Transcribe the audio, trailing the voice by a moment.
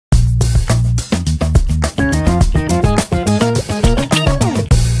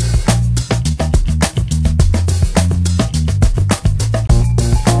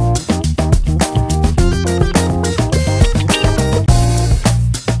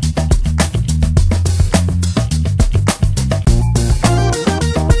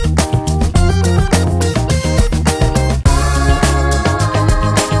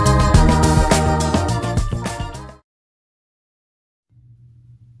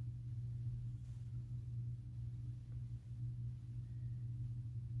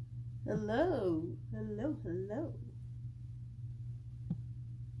Hello, hello, hello.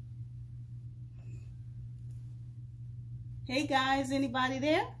 Hey guys, anybody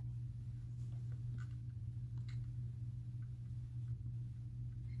there?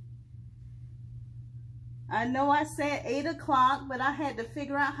 I know I said 8 o'clock, but I had to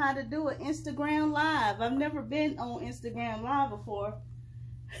figure out how to do an Instagram Live. I've never been on Instagram Live before.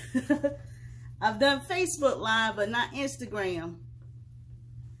 I've done Facebook Live, but not Instagram.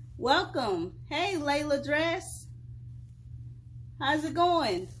 Welcome. Hey, Layla Dress. How's it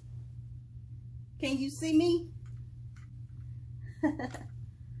going? Can you see me?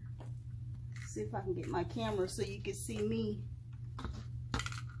 See if I can get my camera so you can see me.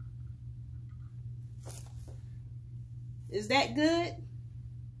 Is that good?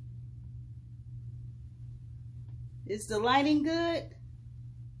 Is the lighting good?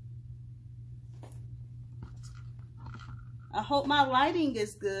 I hope my lighting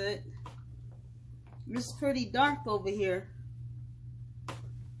is good. It's pretty dark over here.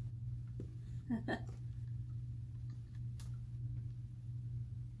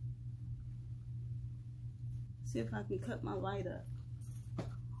 See if I can cut my light up.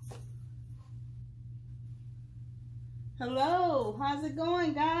 Hello, how's it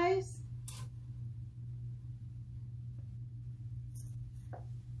going, guys?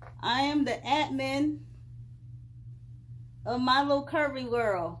 I am the admin of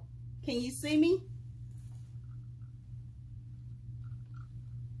Mylilcurvyworld. Can you see me?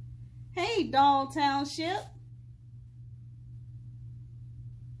 Hey, Doll Township.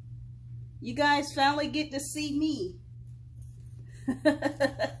 You guys finally get to see me.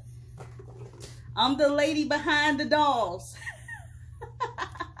 I'm the lady behind the dolls.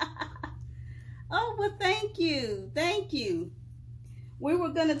 Oh, well, thank you. Thank you. We were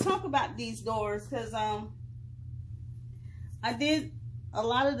going to talk about these doors because I did a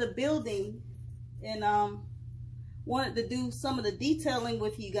lot of the building and wanted to do some of the detailing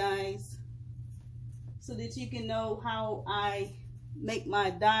with you guys so that you can know how I make my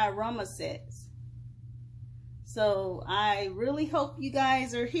diorama sets. So I really hope you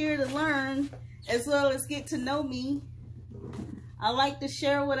guys are here to learn as well as get to know me. I like to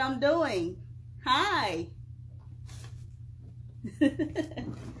share what I'm doing. Hi.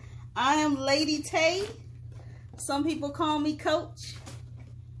 I am Lady Tay. Some people call me Coach.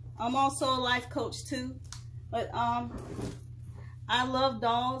 I'm also a life coach too. But I love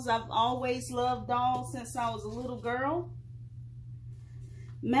dolls. I've always loved dolls since I was a little girl.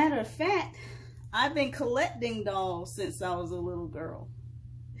 Matter of fact, I've been collecting dolls since I was a little girl.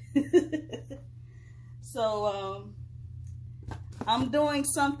 So I'm doing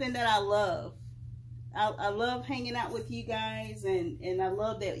something that I love. I love hanging out with you guys, and I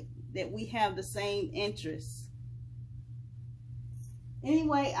love that we have the same interests.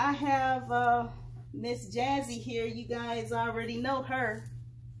 Anyway, I have Miss Jazzy here. You guys already know her.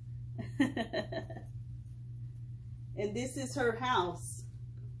 And this is her house.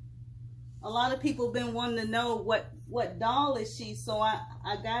 A lot of people been wanting to know what doll is she, so I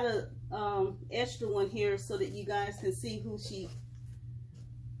got a extra one here so that you guys can see who she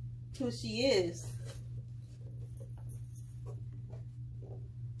is.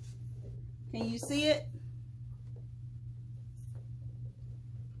 Can you see it?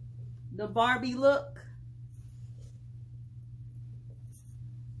 The Barbie look.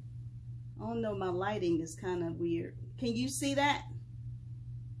 Oh no, my lighting is kind of weird. Can you see that?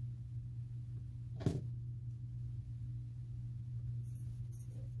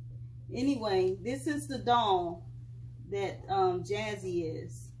 Anyway, this is the doll that Jazzy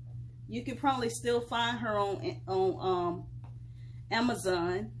is. You can probably still find her on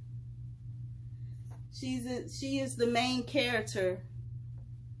Amazon. She is the main character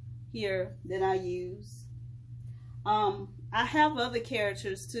here that I use. I have other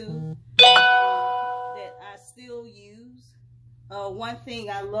characters too that I still use. One thing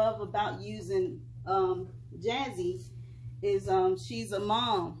I love about using Jazzy is she's a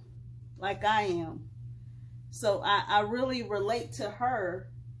mom like I am. So I really relate to her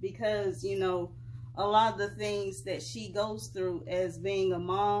because, you know, a lot of the things that she goes through as being a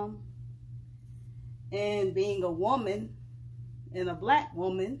mom and being a woman and a black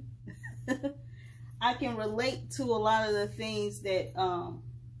woman, I can relate to a lot of the things that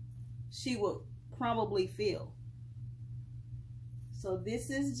she would probably feel. So this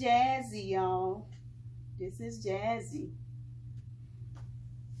is Jazzy, y'all. This is Jazzy.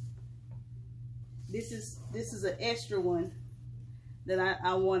 This is an extra one that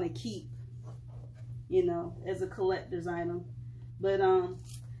I want to keep, you know, as a collector's item. But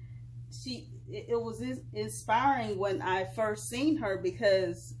it was inspiring when I first seen her,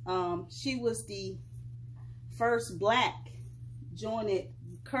 because she was the first black jointed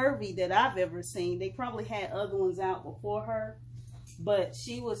curvy that I've ever seen. They probably had other ones out before her, but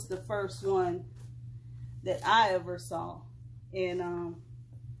she was the first one that I ever saw. And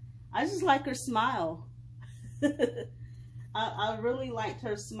I just like her smile. I really liked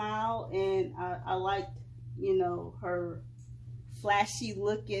her smile, and I liked, you know, her flashy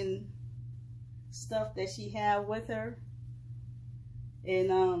looking stuff that she had with her.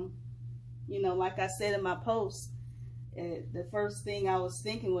 And you know, like I said in my post, the first thing I was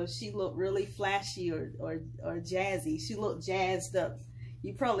thinking was she looked really flashy or jazzy. She looked jazzed up.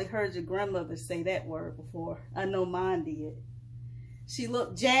 You probably heard your grandmother say that word before. I know mine did. She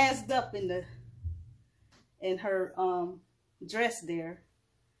looked jazzed up in her dress there.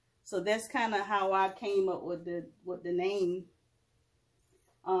 So that's kind of how I came up with the name.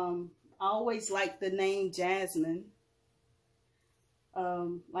 I always liked the name Jasmine,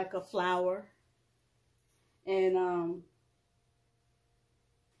 like a flower. And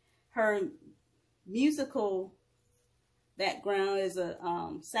her musical background is a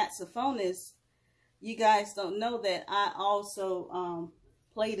saxophonist. You guys don't know that I also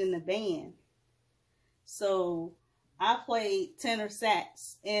played in the band. So I played tenor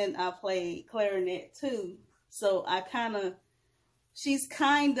sax and I played clarinet too. So she's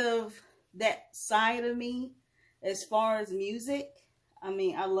kind of that side of me as far as music. I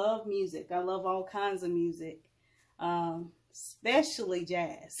mean, I love music. I love all kinds of music, especially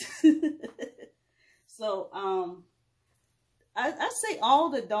jazz. So I say all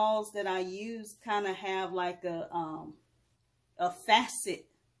the dolls that I use kind of have like a facet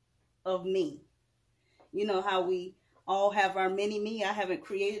of me. You know how we all have our mini-me. I haven't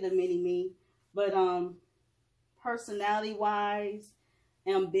created a mini-me, but personality-wise,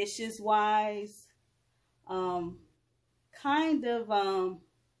 ambitious-wise, kind of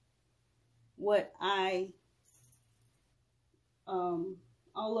what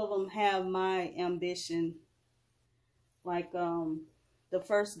all of them have my ambition. Like the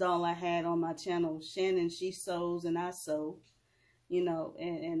first doll I had on my channel, Shannon, she sews and I sew, you know,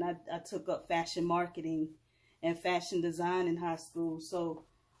 and I took up fashion marketing and fashion design in high school. So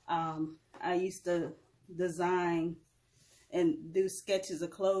I used to design and do sketches of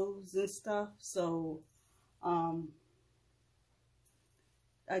clothes and stuff. So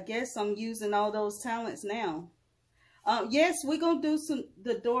I guess I'm using all those talents now. Yes, we're gonna do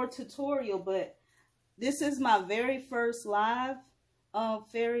the door tutorial, but this is my very first live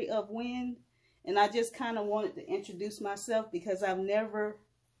Fairy of Wind, and I just kind of wanted to introduce myself because I've never,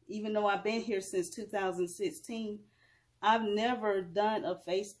 even though I've been here since 2016, I've never done a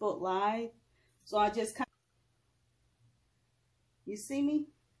Facebook Live. So I just kind of, you see me?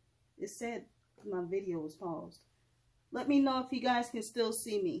 It said my video was paused. Let me know if you guys can still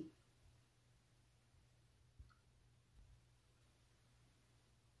see me.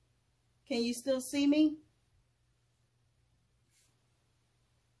 Can you still see me?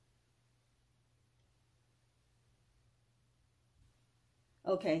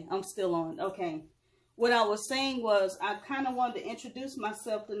 Okay, I'm still on. Okay. What I was saying was I kind of wanted to introduce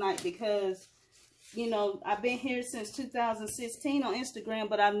myself tonight because, you know, I've been here since 2016 on Instagram,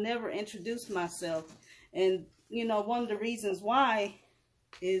 but I've never introduced myself. And, you know, one of the reasons why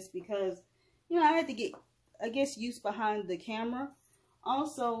is because, you know, I had to get, I guess, used behind the camera.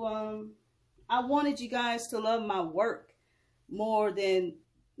 Also, I wanted you guys to love my work more than,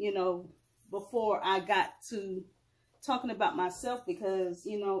 you know, before I got to talking about myself, because,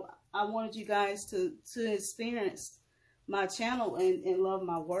 you know, I wanted you guys to experience my channel and love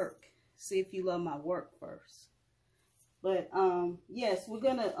my work. See if you love my work first. But, yes, we're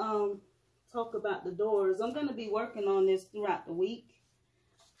going to talk about the doors. I'm going to be working on this throughout the week.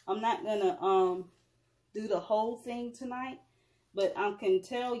 I'm not going to do the whole thing tonight, but I can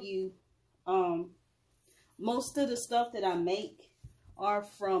tell you most of the stuff that I make are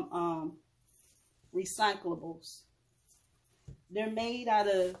from recyclables. They're made out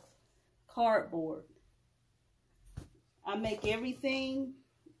of cardboard. I make everything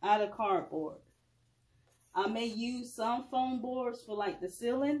out of cardboard. I may use some foam boards for like the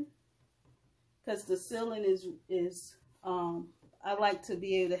ceiling, because the ceiling is I like to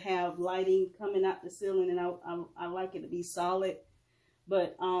be able to have lighting coming out the ceiling, and I like it to be solid.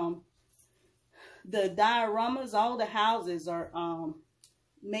 But the dioramas, all the houses are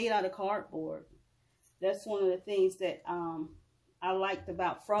made out of cardboard. That's one of the things that I liked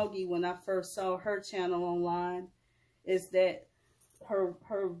about Froggy when I first saw her channel online, is that her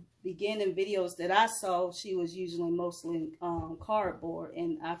beginning videos that I saw, she was usually mostly cardboard,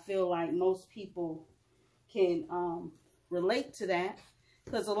 and I feel like most people can relate to that,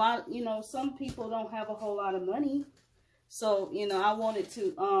 because a lot, you know, some people don't have a whole lot of money. So, you know, I wanted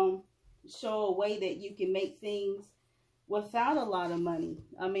to show a way that you can make things without a lot of money.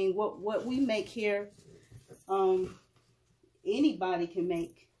 I mean, what we make here, anybody can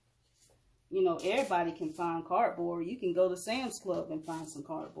make. You know, everybody can find cardboard. You can go to Sam's Club and find some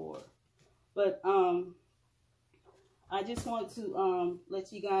cardboard. But I just want to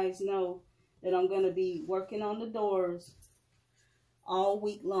let you guys know that I'm going to be working on the doors all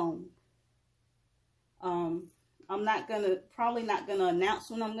week long. I'm probably not going to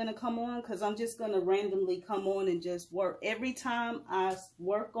announce when I'm going to come on, because I'm just going to randomly come on and just work. Every time I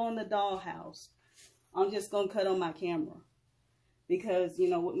work on the dollhouse, I'm just going to cut on my camera. Because, you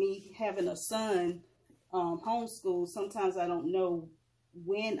know, with me having a son, homeschool, sometimes I don't know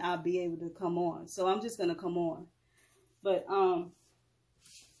when I'll be able to come on. So I'm just going to come on. But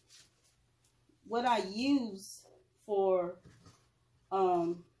what I use for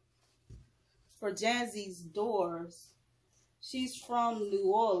Jazzy's doors, she's from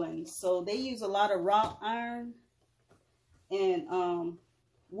New Orleans. So they use a lot of wrought iron. And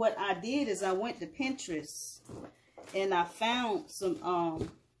what I did is I went to Pinterest. And I found some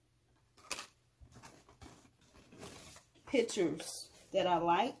pictures that I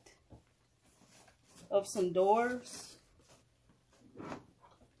liked of some doors.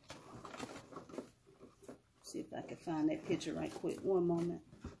 See if I can find that picture right quick. One moment.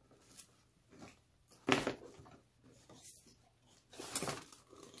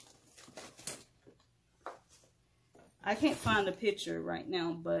 I can't find a picture right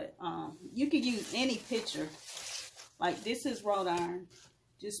now, but you could use any picture. Like, this is wrought iron.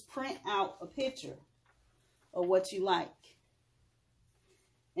 Just print out a picture of what you like.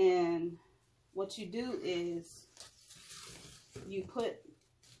 And what you do is you put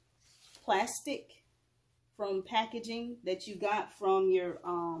plastic from packaging that you got from your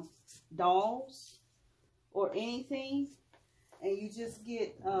dolls or anything. And you just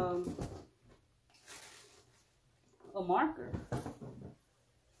get a marker.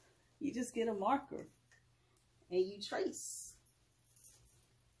 You just get a marker. And you trace.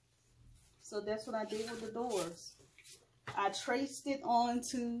 So that's what I did with the doors. I traced it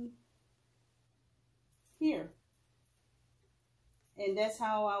onto here. And that's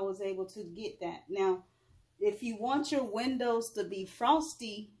how I was able to get that. Now, if you want your windows to be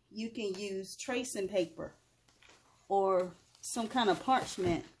frosty, you can use tracing paper or some kind of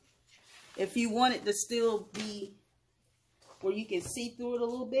parchment. If you want it to still be where you can see through it a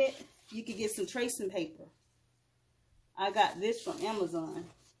little bit, you can get some tracing paper. I got this from Amazon.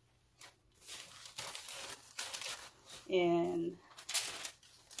 And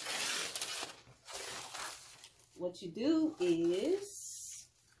what you do is,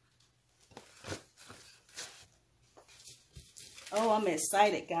 oh, I'm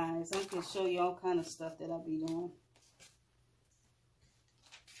excited, guys. I'm going to show you all kind of stuff that I'll be doing.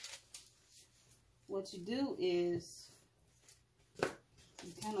 What you do is,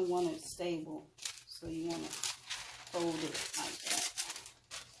 you kind of want it stable. So you want to fold it like that.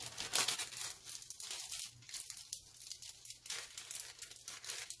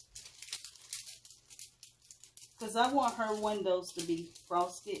 Because I want her windows to be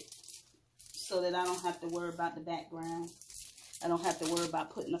frosted so that I don't have to worry about the background. I don't have to worry about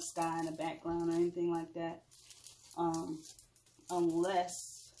putting a sky in the background or anything like that.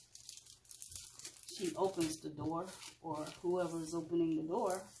 Unless she opens the door or whoever is opening the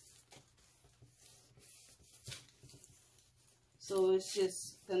door. So it's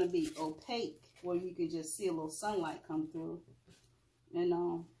just going to be opaque where you can just see a little sunlight come through. And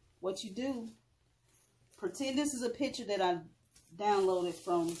what you do, pretend this is a picture that I downloaded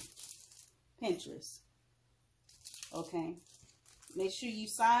from Pinterest. Okay. Make sure you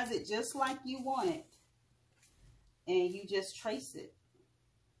size it just like you want it. And you just trace it.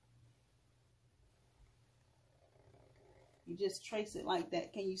 You just trace it like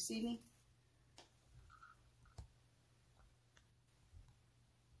that. Can you see me?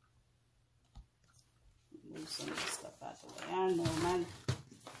 Move some of this stuff out the way. I know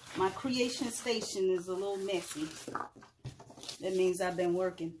my creation station is a little messy. That means I've been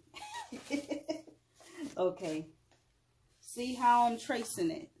working. Okay. See how I'm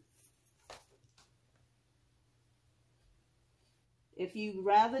tracing it. If you'd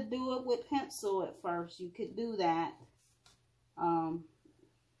rather do it with pencil at first, you could do that.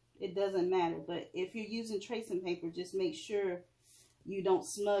 It doesn't matter. But if you're using tracing paper, just make sure you don't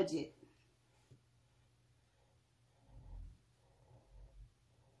smudge it.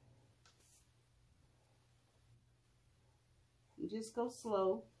 just go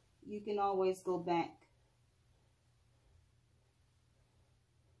slow. You can always go back.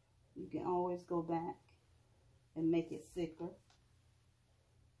 You can always go back and make it thicker.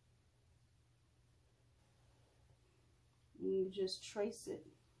 And you just trace it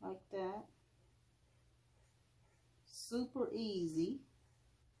like that. Super easy.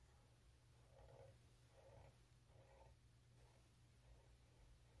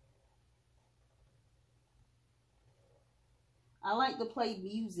 I like to play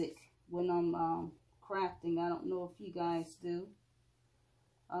music when I'm crafting. I don't know if you guys do.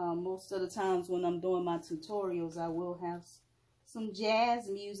 Most of the times when I'm doing my tutorials, I will have some jazz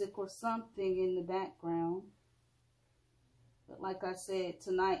music or something in the background. But like I said,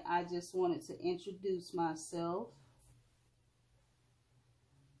 tonight I just wanted to introduce myself.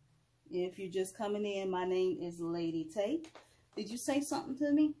 If you're just coming in, my name is Lady Tay. Did you say something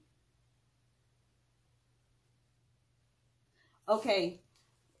to me? Okay,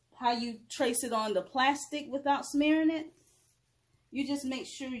 how you trace it on the plastic without smearing it? You just make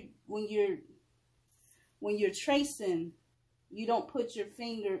sure when you're tracing, you don't put your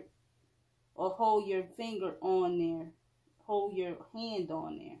finger or hold your finger on there. Hold your hand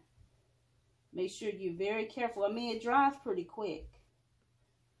on there. Make sure you're very careful. I mean, it dries pretty quick.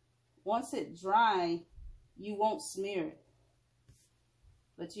 Once it dries, you won't smear it.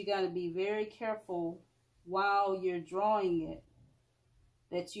 But you got to be very careful while you're drawing it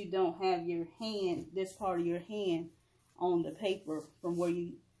that you don't have your hand, this part of your hand, on the paper from where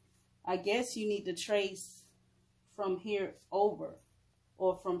you, I guess you need to trace from here over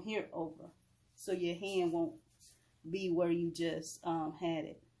or from here over so your hand won't be where you just had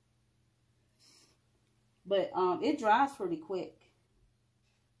it. But it dries pretty quick.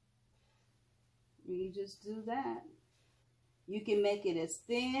 You just do that. You can make it as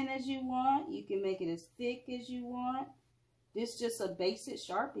thin as you want. You can make it as thick as you want. This is just a basic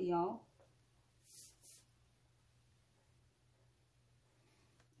Sharpie, y'all.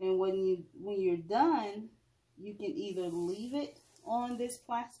 And when you're done, you can either leave it on this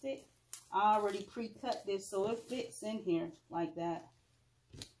plastic. I already pre-cut this so it fits in here like that.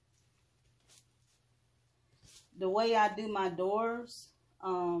 The way I do my doors,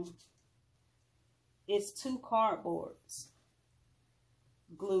 it's 2 cardboards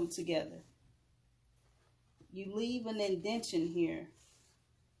glued together. You leave an indentation here.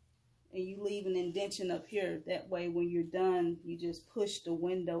 And you leave an indentation up here. That way when you're done, you just push the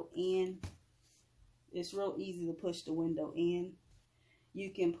window in. It's real easy to push the window in. You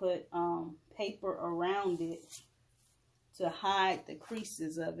can put paper around it to hide the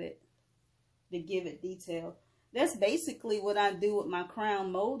creases of it, to give it detail. That's basically what I do with my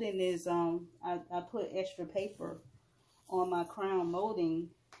crown molding is I put extra paper on my crown molding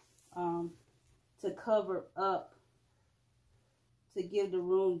to cover up, to give the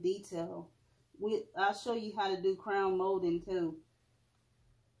room detail. I'll show you how to do crown molding too.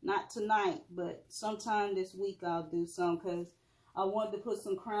 Not tonight, but sometime this week I'll do some because I wanted to put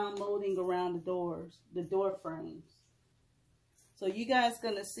some crown molding around the doors, the door frames. So you guys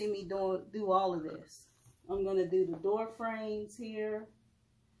gonna see me do all of this. I'm gonna do the door frames here.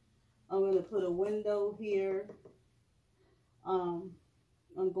 I'm gonna put a window here. I'm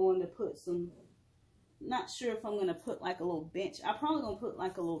going to put some, not sure if I'm going to put like a little bench. I'm probably going to put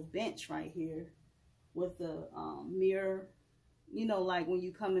like a little bench right here with the mirror. You know, like when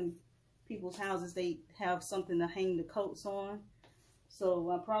you come in people's houses, they have something to hang the coats on. So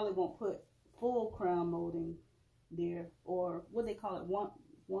I probably won't put full crown molding there, or what they call it,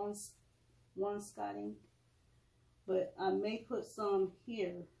 wainscoting. But I may put some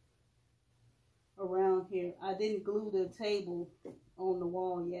here, around here. I didn't glue the table on the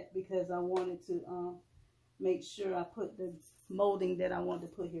wall yet because I wanted to make sure I put the molding that I wanted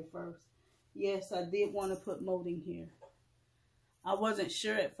to put here first. Yes, I did want to put molding here. I wasn't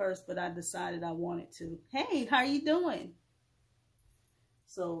sure at first, but I decided I wanted to. Hey, how are you doing?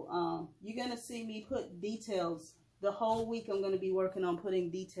 So you're going to see me put details. The whole week I'm going to be working on putting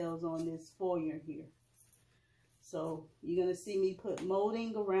details on this foyer here. So you're going to see me put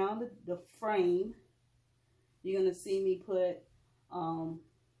molding around the frame. You're going to see me put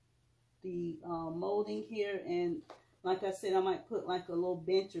the molding here. And like I said, I might put like a little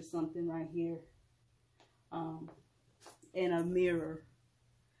bench or something right here. And a mirror.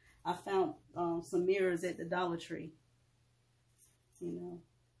 I found some mirrors at the Dollar Tree. You know,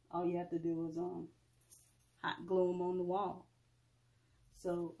 all you have to do is hot glue them on the wall.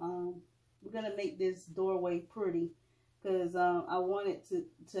 So we're gonna make this doorway pretty because I wanted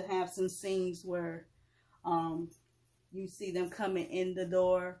to have some scenes where you see them coming in the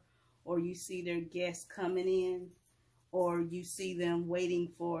door, or you see their guests coming in, or you see them waiting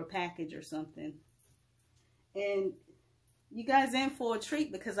for a package or something. And you guys in for a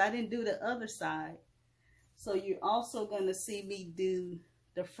treat because I didn't do the other side. So you're also going to see me do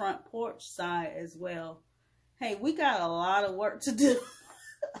the front porch side as well. Hey, we got a lot of work to do.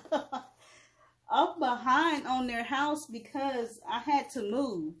 I'm behind on their house because I had to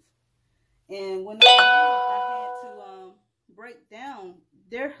move. And when I moved, I had to break down.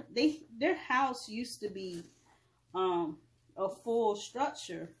 Their house used to be a full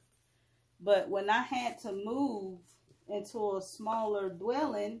structure. But when I had to move into a smaller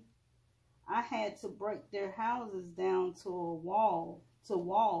dwelling, I had to break their houses down to walls.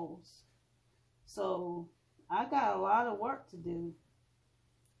 So I got a lot of work to do.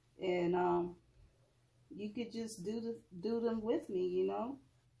 And you could just do them with me, you know.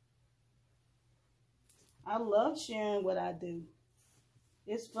 I love sharing what I do.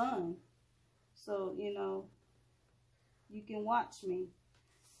 It's fun. So, you know, you can watch me.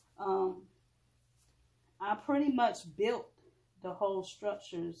 I pretty much built the whole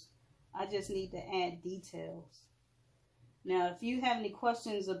structures. I just need to add details. Now, if you have any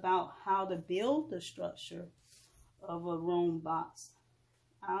questions about how to build the structure of a room box,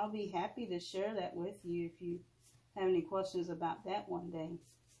 I'll be happy to share that with you if you have any questions about that one day.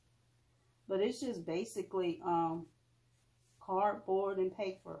 But it's just basically cardboard and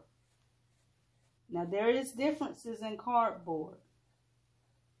paper. Now, there is differences in cardboard.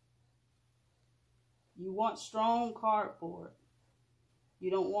 You want strong cardboard. You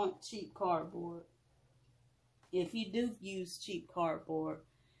don't want cheap cardboard. If you do use cheap cardboard,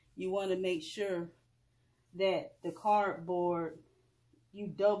 you want to make sure that the cardboard, you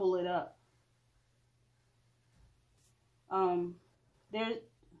double it up.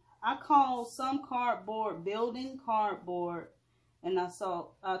 I call some cardboard building cardboard, and I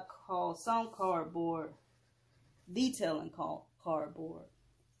call some cardboard detailing cardboard.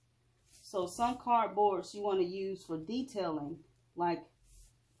 So some cardboards you want to use for detailing, like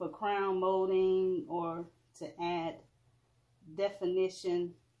for crown molding or to add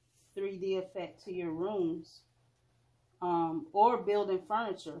definition, 3D effect to your rooms, or building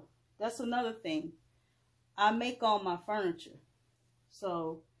furniture. That's another thing. I make all my furniture.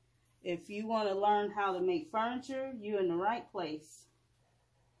 So if you want to learn how to make furniture, you're in the right place.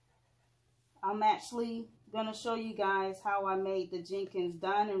 I'm actually going to show you guys how I made the Jenkins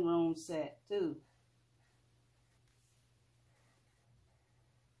dining room set too.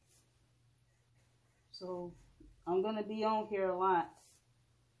 So I'm going to be on here a lot.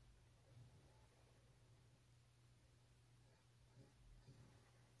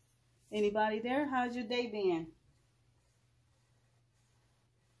 Anybody there? How's your day been?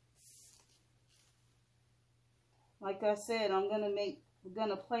 Like I said, we're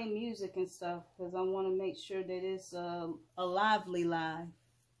gonna play music and stuff because I want to make sure that it's a lively live.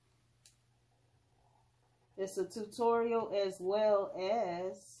 It's a tutorial as well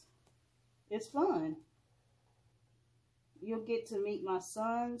as it's fun. You'll get to meet my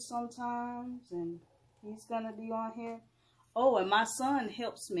son sometimes, and he's gonna be on here. Oh, and my son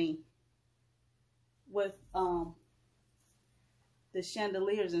helps me with the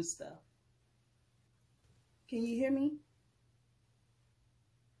chandeliers and stuff. Can you hear me?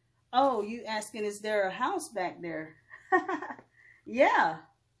 Oh, you asking, is there a house back there? Yeah.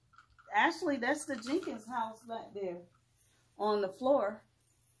 Actually, that's the Jenkins house back there on the floor.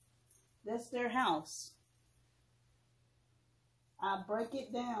 That's their house. I break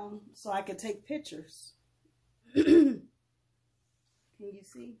it down so I can take pictures. Can you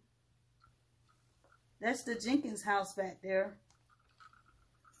see? That's the Jenkins house back there.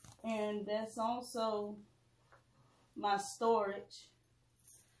 And that's also my storage.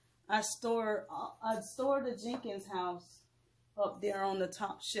 I store the Jenkins house up there on the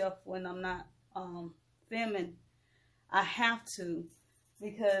top shelf when I'm not filming. I have to,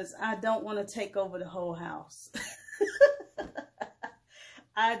 because I don't want to take over the whole house.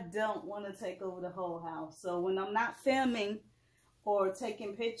 I don't want to take over the whole house. So when I'm not filming or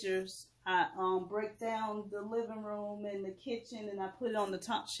taking pictures, I break down the living room and the kitchen, and I put it on the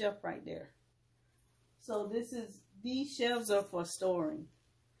top shelf right there. So these shelves are for storing.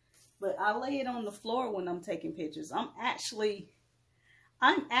 But I lay it on the floor when I'm taking pictures. I'm actually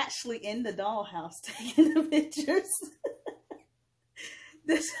in the dollhouse taking the pictures.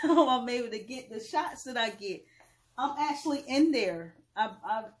 That's how I'm able to get the shots that I get. I'm actually in there.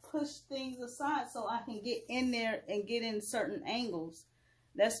 I push things aside so I can get in there and get in certain angles.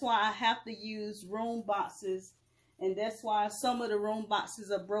 That's why I have to use room boxes, and that's why some of the room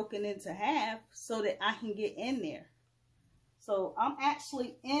boxes are broken into half so that I can get in there. So I'm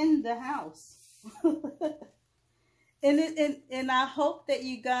actually in the house. And I hope that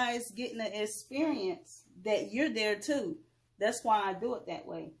you guys getting an experience that you're there too. That's why I do it that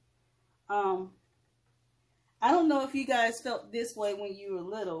way. I don't know if you guys felt this way when you were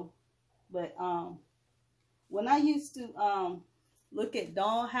little, but when I used to look at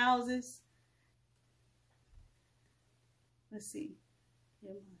doll houses, let's see.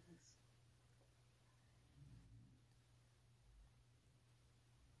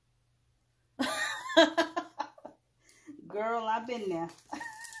 Girl, I've been there.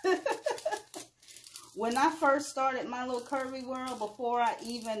 When I first started my little curvy world, before I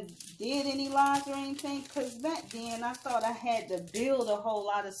even did any lives or anything, because back then I thought I had to build a whole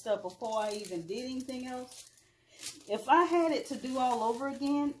lot of stuff before I even did anything else. If I had it to do all over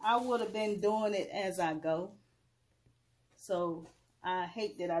again, I would have been doing it as I go. So I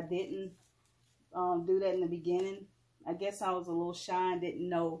hate that I didn't do that in the beginning. I guess I was a little shy and didn't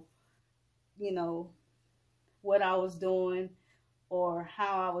know, you know, what I was doing or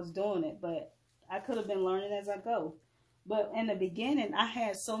how I was doing it. But I could have been learning as I go. But in the beginning, I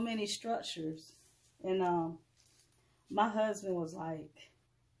had so many structures. And my husband was like,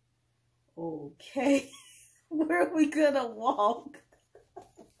 okay, where are we going to walk?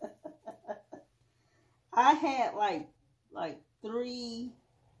 I had like 3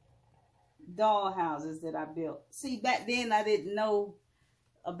 doll houses that I built. See, back then I didn't know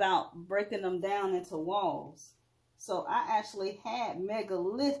about breaking them down into walls. So I actually had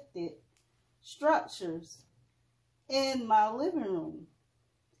megalithic structures in my living room.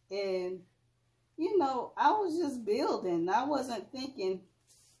 And, you know, I was just building. I wasn't thinking,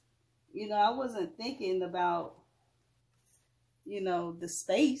 you know, I wasn't thinking about, you know, the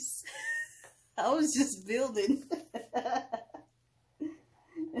space. I was just building.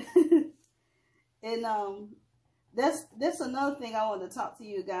 And that's another thing I want to talk to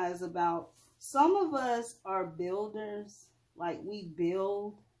you guys about. Some of us are builders, like we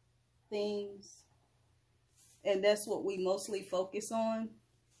build things, and that's what we mostly focus on.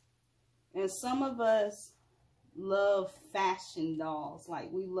 And some of us love fashion dolls,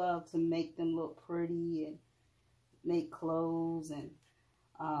 like we love to make them look pretty and make clothes, and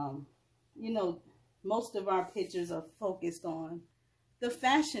you know, most of our pictures are focused on the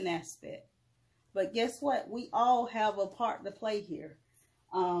fashion aspect. But guess what? We all have a part to play here.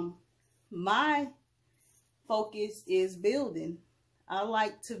 My focus is building. I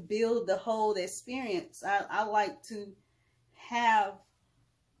like to build the whole experience. I like to have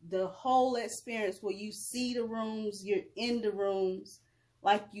the whole experience where you see the rooms, you're in the rooms,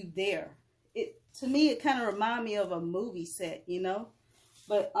 like you there. To me, it kind of reminds me of a movie set, you know.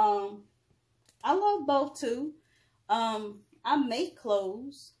 But I love both too. I make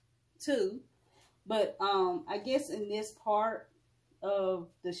clothes too. But I guess in this part of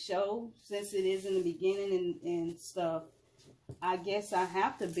the show, since it is in the beginning and stuff, I guess I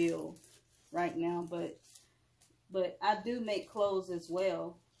have to build right now. But I do make clothes as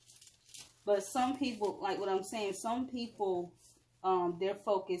well. But some people, like what I'm saying, some people, their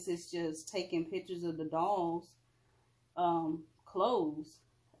focus is just taking pictures of the dolls' clothes.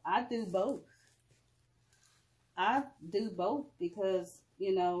 I do both. I do both because,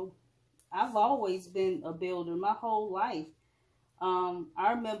 you know, I've always been a builder my whole life.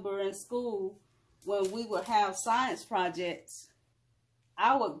 I remember in school when we would have science projects,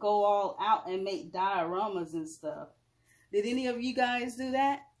 I would go all out and make dioramas and stuff. Did any of you guys do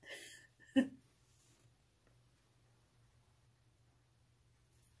that?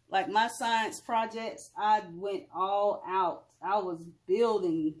 Like my science projects, I went all out. I was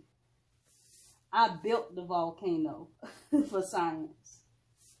building. I built the volcano for science.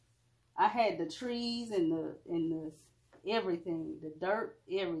 I had the trees and the everything, the dirt,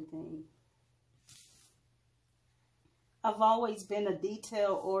 everything. I've always been a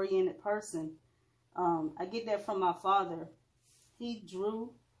detail-oriented person. I get that from my father. He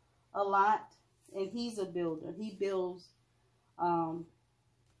drew a lot, and he's a builder. He builds in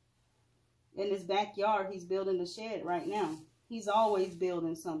his backyard. He's building a shed right now. He's always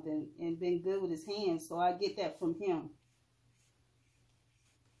building something and been good with his hands, so I get that from him.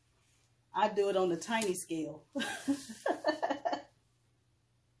 I do it on the tiny scale.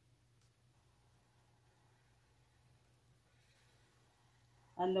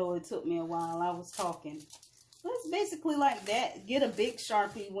 I know it took me a while. I was talking. But it's basically like that. Get a big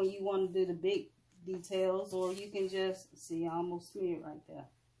Sharpie when you want to do the big details, or you can just, see, I almost smeared right there.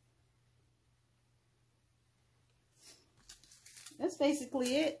 That's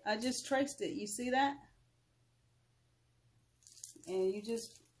basically it. I just traced it. You see that? And you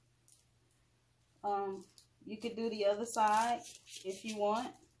just, you could do the other side if you want.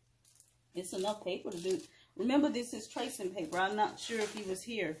 It's enough paper to do. Remember, this is tracing paper. I'm not sure if you was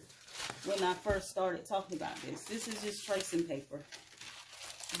here when I first started talking about this. This is just tracing paper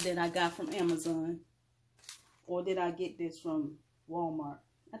that I got from Amazon. Or did I get this from Walmart?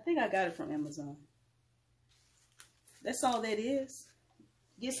 I think I got it from Amazon. That's all that is.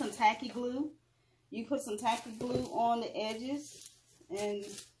 Get some tacky glue. You put some tacky glue on the edges and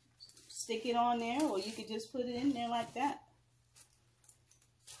stick it on there, or you could just put it in there like that.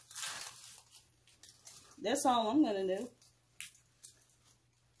 That's all I'm going to do.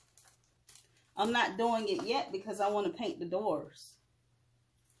 I'm not doing it yet because I want to paint the doors.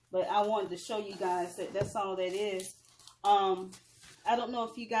 But I wanted to show you guys that that's all that is. I don't know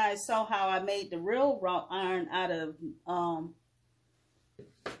if you guys saw how I made the real wrought iron out of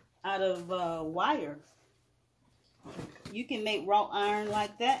wire. You can make wrought iron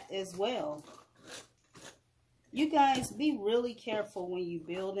like that as well. You guys, be really careful when you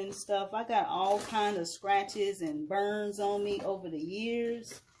building stuff. I got all kinds of scratches and burns on me over the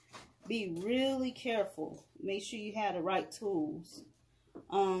years. Be really careful. Make sure you have the right tools.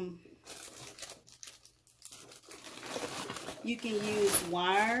 You can use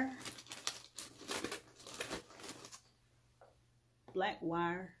wire, black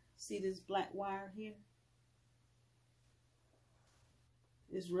wire. See this black wire here?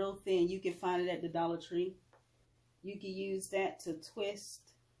 It's real thin. You can find it at the Dollar Tree. You can use that to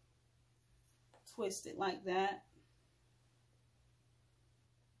twist it like that.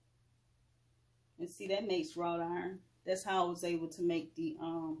 And see, that makes wrought iron. That's how I was able to make the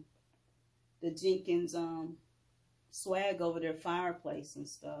Jenkins swag over their fireplace and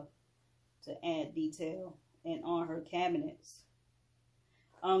stuff to add detail and on her cabinets.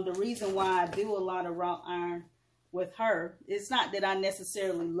 The reason why I do a lot of wrought iron with her, it's not that I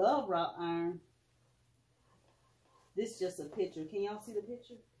necessarily love wrought iron. This is just a picture. Can y'all see the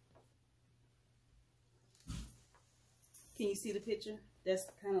picture? Can you see the picture? That's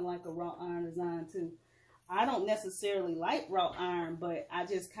kind of like a wrought iron design too. I don't necessarily like wrought iron, but I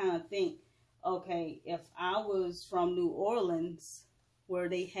just kind of think, okay, if I was from New Orleans where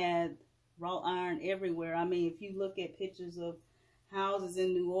they had wrought iron everywhere, I mean, if you look at pictures of houses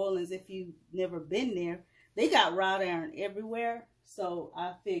in New Orleans, if you've never been there, they got wrought iron everywhere. So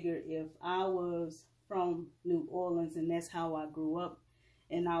I figured if I was from New Orleans and that's how I grew up,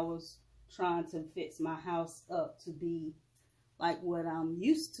 and I was trying to fix my house up to be like what I'm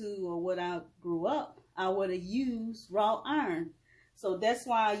used to or what I grew up, I would have used wrought iron. So that's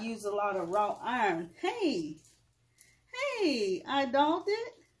why I use a lot of wrought iron. Hey, I dolled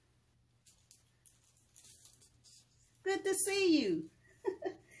it. Good to see you.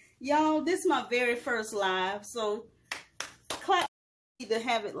 Y'all, this is my very first live, so clap to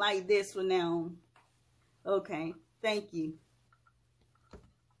have it like this for now. Okay, thank you.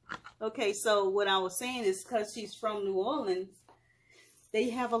 Okay, so what I was saying is because she's from New Orleans, they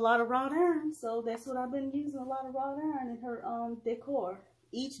have a lot of wrought iron, so that's what I've been using, a lot of wrought iron in her decor.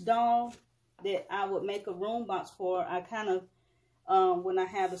 Each doll that I would make a room box for, I kind of, when I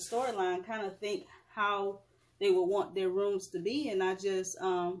have a storyline, kind of think how they would want their rooms to be, and I just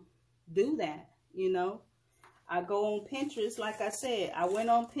do that, you know. I go on Pinterest, like I said. I went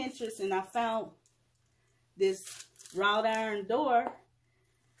on Pinterest and I found this wrought iron door.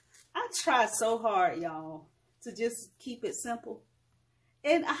 I tried so hard, y'all, to just keep it simple.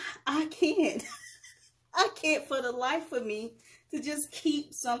 And I can't. I can't for the life of me to just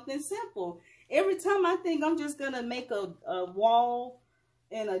keep something simple. Every time I think I'm just going to make a wall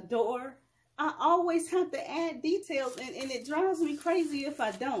and a door, I always have to add details, and it drives me crazy if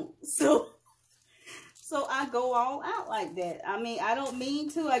I don't. So I go all out like that. I mean, I don't mean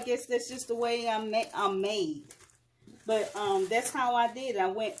to. I guess that's just the way I'm made. But that's how I did. I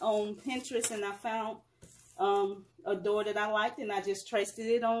went on Pinterest and I found a door that I liked, and I just traced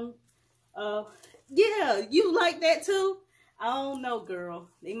it on. Yeah, you like that too? I don't know, girl.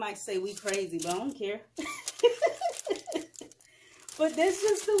 They might say we crazy, but I don't care. But that's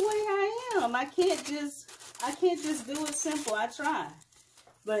just the way I am. I can't just do it simple. I try.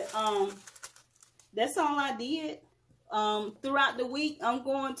 But that's all I did. Throughout the week, I'm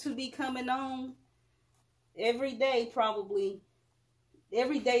going to be coming on every day, probably.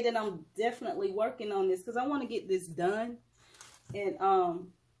 Every day that I'm definitely working on this, because I want to get this done. And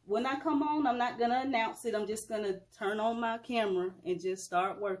when I come on, I'm not going to announce it. I'm just going to turn on my camera and just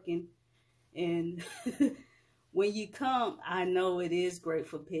start working. And when you come, I know it is great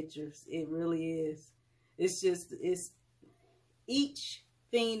for pictures. It really is. It's each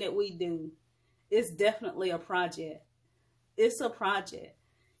thing that we do is definitely a project. It's a project.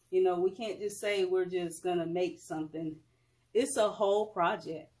 You know, we can't just say we're just going to make something. It's a whole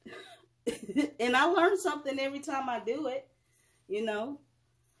project. And I learn something every time I do it, you know.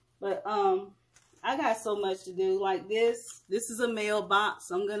 But I got so much to do. Like this is a mailbox.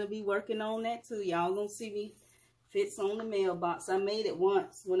 I'm gonna be working on that too. Y'all gonna see me fits on the mailbox. I made it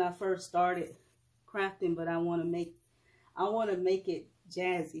once when I first started crafting, but I want to make it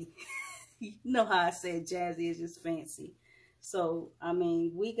jazzy. You know how I said jazzy is just fancy. So I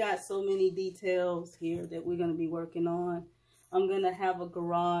mean, we got so many details here that we're gonna be working on. I'm gonna have a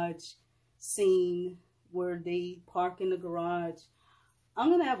garage scene where they park in the garage. I'm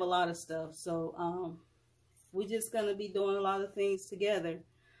going to have a lot of stuff. So we're just going to be doing a lot of things together.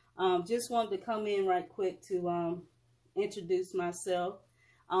 Just wanted to come in right quick to introduce myself.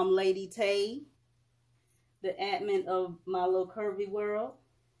 I'm Lady Tay, the admin of Mylilcurvyworld.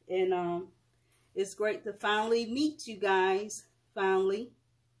 And it's great to finally meet you guys, finally.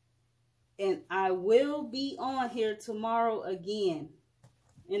 And I will be on here tomorrow again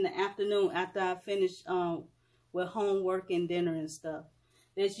in the afternoon after I finish with homework and dinner and stuff.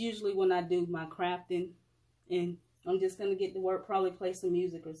 That's usually when I do my crafting, and I'm just going to get to work, probably play some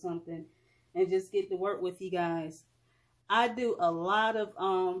music or something, and just get to work with you guys. I do a lot of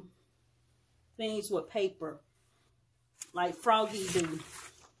things with paper, like Froggy do.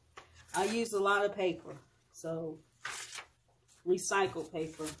 I use a lot of paper, so recycled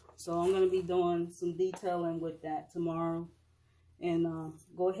paper. So I'm going to be doing some detailing with that tomorrow, and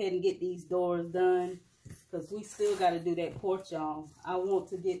go ahead and get these doors done. Because we still got to do that porch, y'all. I want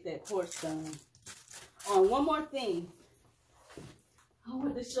to get that porch done. One more thing. I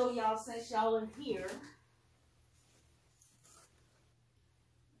want to show y'all since y'all are here.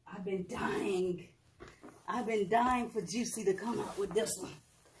 I've been dying. I've been dying for Juicy to come out with this one.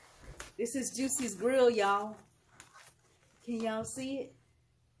 This is Juicy's grill, y'all. Can y'all see it?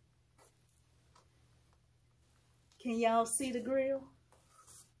 Can y'all see the grill?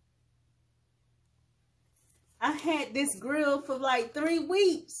 I had this grill for like 3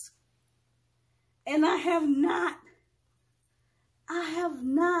 weeks, and I have not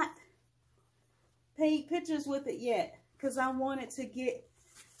paid pictures with it yet, because I wanted to get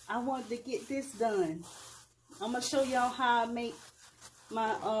this done. I'm gonna show y'all how I make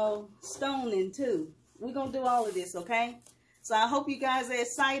my stoning too. We're gonna do all of this, okay? So I hope you guys are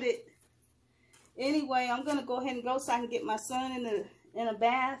excited. Anyway, I'm gonna go ahead and go so I can get my son in a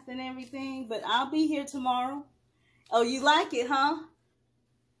bath and everything, but I'll be here tomorrow. Oh, you like it, huh?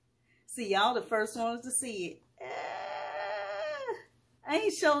 See, y'all the first ones to see it. I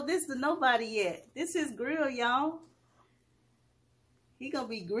ain't showed this to nobody yet. This is grill, y'all. He gonna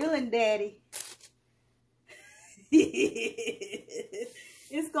be grilling daddy.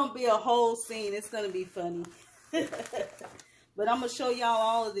 It's gonna be a whole scene. It's gonna be funny. But I'm gonna show y'all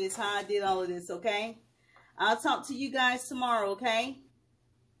all of this, how I did all of this, okay? I'll talk to you guys tomorrow, okay?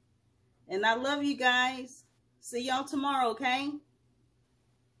 And I love you guys. See y'all tomorrow, okay?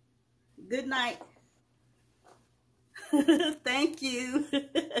 Good night. Thank you.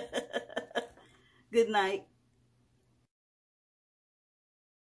 Good night.